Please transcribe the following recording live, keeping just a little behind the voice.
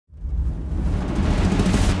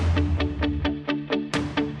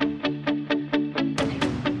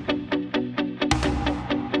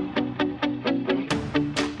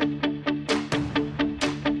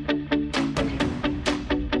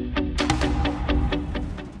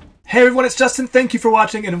Hey everyone, it's Justin. Thank you for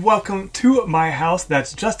watching and welcome to my house.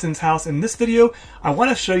 That's Justin's house. In this video, I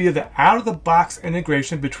want to show you the out-of-the-box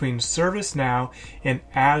integration between ServiceNow and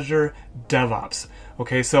Azure DevOps.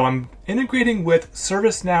 Okay, so I'm integrating with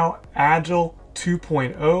ServiceNow Agile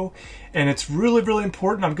 2.0, and it's really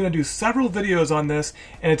important. I'm going to do several videos on this,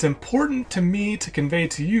 and it's important to me to convey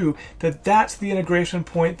to you that that's the integration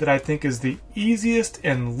point that I think is the easiest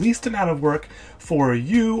and least amount of work for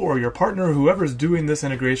you or your partner, whoever's doing this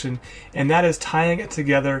integration, and that is tying it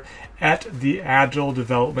together at the Agile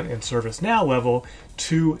development and ServiceNow level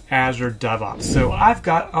to Azure DevOps. So I've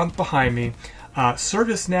got behind me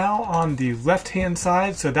ServiceNow on the left-hand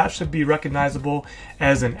side, so that should be recognizable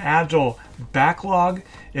as an Agile backlog.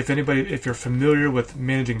 If you're familiar with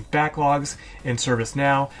managing backlogs in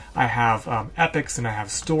ServiceNow, I have epics and I have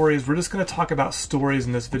stories. We're just going to talk about stories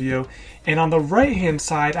in this video. And on the right-hand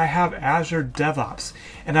side, I have Azure DevOps,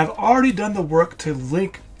 and I've already done the work to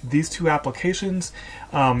link these two applications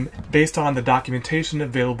based on the documentation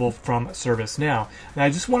available from ServiceNow. And I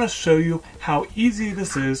just want to show you how easy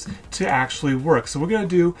this is to actually work. So we're going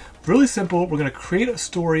to do really simple. We're going to create a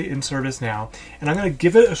story in ServiceNow, and I'm going to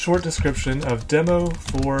give it a short description of demo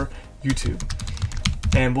for YouTube.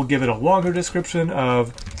 And we'll give it a longer description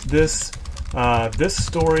of this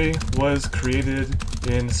story was created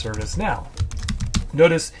in ServiceNow.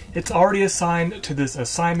 Notice it's already assigned to this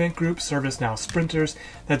assignment group, ServiceNow Sprinters.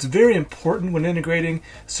 That's very important when integrating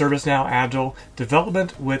ServiceNow Agile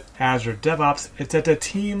development with Azure DevOps. It's at a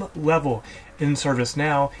team level in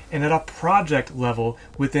ServiceNow and at a project level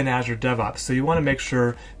within Azure DevOps. So you want to make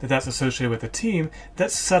sure that that's associated with a team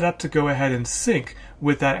that's set up to go ahead and sync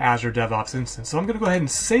with that Azure DevOps instance. So I'm going to go ahead and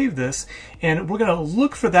save this, and we're going to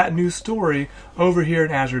look for that new story over here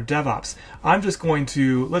in Azure DevOps. I'm just going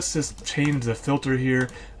to, let's just change the filter here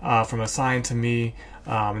from assigned to me,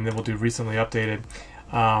 and then we'll do recently updated.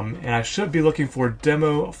 And I should be looking for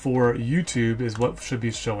demo for YouTube is what should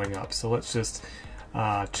be showing up. So let's just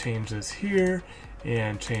change this here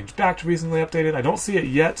and change back to recently updated. I don't see it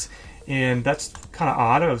yet, and that's kind of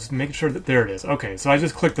odd. I was making sure that there it is. Okay, so I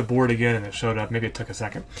just clicked the board again and it showed up. Maybe it took a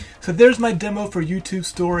second. So there's my demo for YouTube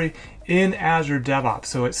story in Azure DevOps.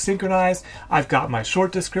 So it's synchronized. I've got my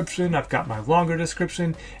short description, I've got my longer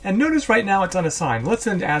description, and notice right now it's unassigned. Let's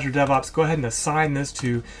send Azure DevOps, go ahead and assign this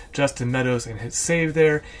to Justin Meadows and hit save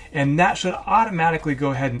there, and that should automatically go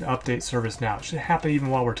ahead and update ServiceNow. It should happen even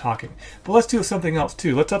while we're talking. But let's do something else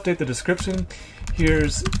too. Let's update the description.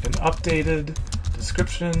 Here's an updated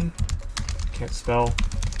description, can't spell,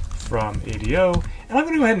 from ADO, and I'm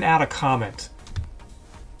going to go ahead and add a comment.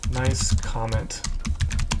 Nice comment.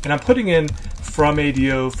 And I'm putting in from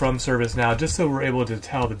ADO, from ServiceNow, just so we're able to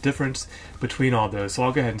tell the difference between all those. So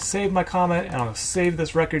I'll go ahead and save my comment, and I'll save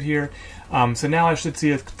this record here. So now I should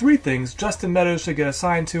see three things. Justin Meadows should get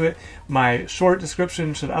assigned to it. My short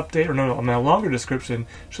description should update, or no, my longer description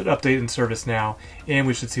should update in ServiceNow, and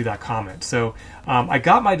we should see that comment. So I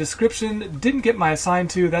got my description, didn't get my assigned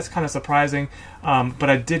to. That's kind of surprising, but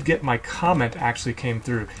I did get my comment actually came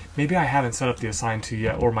through. Email I haven't set up the assigned to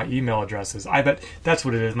yet, or my email addresses. I bet that's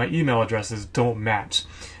what it is. My email addresses don't match.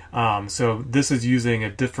 So this is using a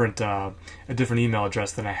different email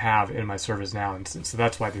address than I have in my ServiceNow instance. So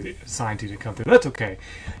that's why the assigned to didn't come through. That's okay.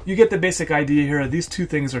 You get the basic idea here. These two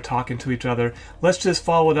things are talking to each other. Let's just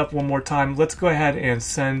follow it up one more time. Let's go ahead and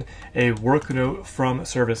send a work note from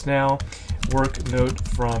ServiceNow. Work note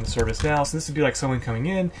from ServiceNow. So this would be like someone coming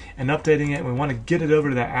in and updating it, and we want to get it over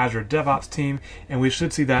to that Azure DevOps team, and we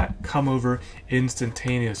should see that come over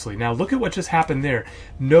instantaneously. Now look at what just happened there.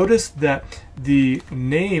 Notice that the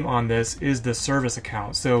name on this is the service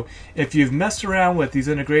account. So if you've messed around with these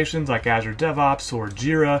integrations like Azure DevOps or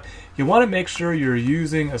Jira, you want to make sure you're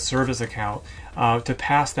using a service account to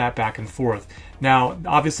pass that back and forth. Now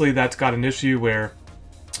obviously that's got an issue where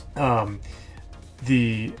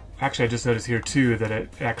actually, I just noticed here too that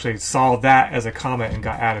it actually saw that as a comment and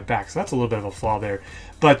got added back. So that's a little bit of a flaw there.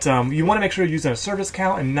 But you want to make sure you're using a service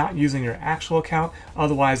account and not using your actual account.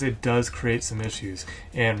 Otherwise, it does create some issues.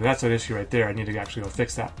 And that's an issue right there. I need to actually go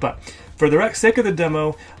fix that. But for the sake of the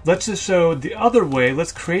demo, let's just show the other way.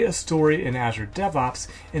 Let's create a story in Azure DevOps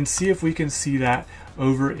and see if we can see that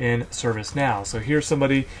over in ServiceNow. So here's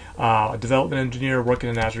somebody, a development engineer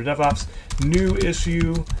working in Azure DevOps. New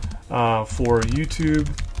issue for YouTube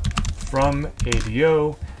from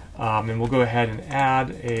ADO, and we'll go ahead and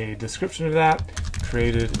add a description of that,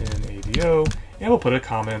 created in ADO, and we'll put a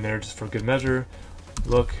comment in there just for good measure.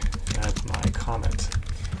 Look at my comment.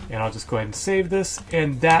 and I'll just go ahead and save this,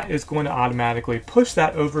 and that is going to automatically push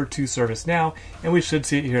that over to ServiceNow, and we should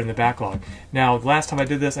see it here in the backlog. Now, last time I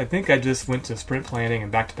did this, I think I just went to sprint planning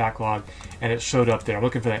and back to backlog, and it showed up there. I'm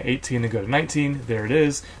looking for that 18 to go to 19. There it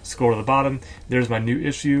is. Scroll to the bottom. There's my new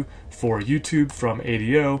issue for YouTube from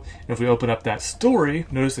ADO. And if we open up that story,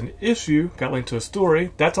 notice an issue got linked to a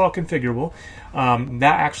story. That's all configurable.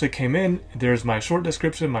 That actually came in. There's my short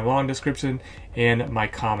description, my long description, and my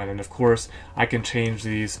comment. And of course, I can change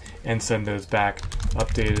these and send those back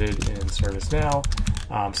updated in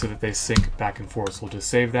ServiceNow so that they sync back and forth. So we'll just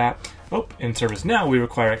save that. Oh, in ServiceNow, we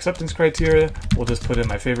require acceptance criteria. We'll just put in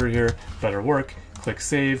my favorite here, better work. Click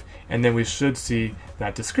save, and then we should see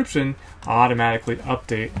that description automatically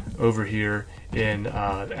update over here in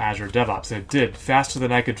Azure DevOps. It did faster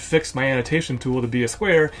than I could fix my annotation tool to be a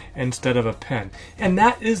square instead of a pen. And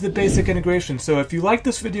that is the basic integration. So if you like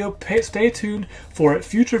this video, stay tuned for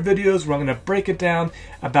future videos where I'm going to break it down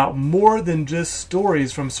about more than just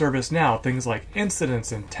stories from ServiceNow, things like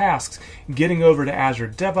incidents and tasks, getting over to Azure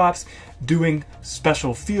DevOps, doing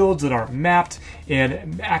special fields that aren't mapped,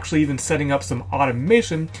 and actually even setting up some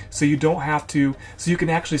automation so you don't have to, so you can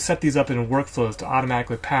actually set these up in workflows to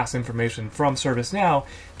automatically pass information from ServiceNow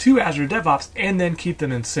to Azure DevOps and then keep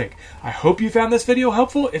them in sync. I hope you found this video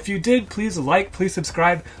helpful. If you did, please like, please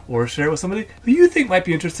subscribe, or share it with somebody who you think might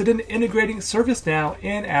be interested in integrating ServiceNow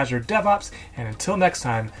and Azure DevOps. And until next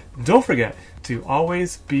time, don't forget to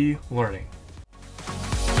always be learning.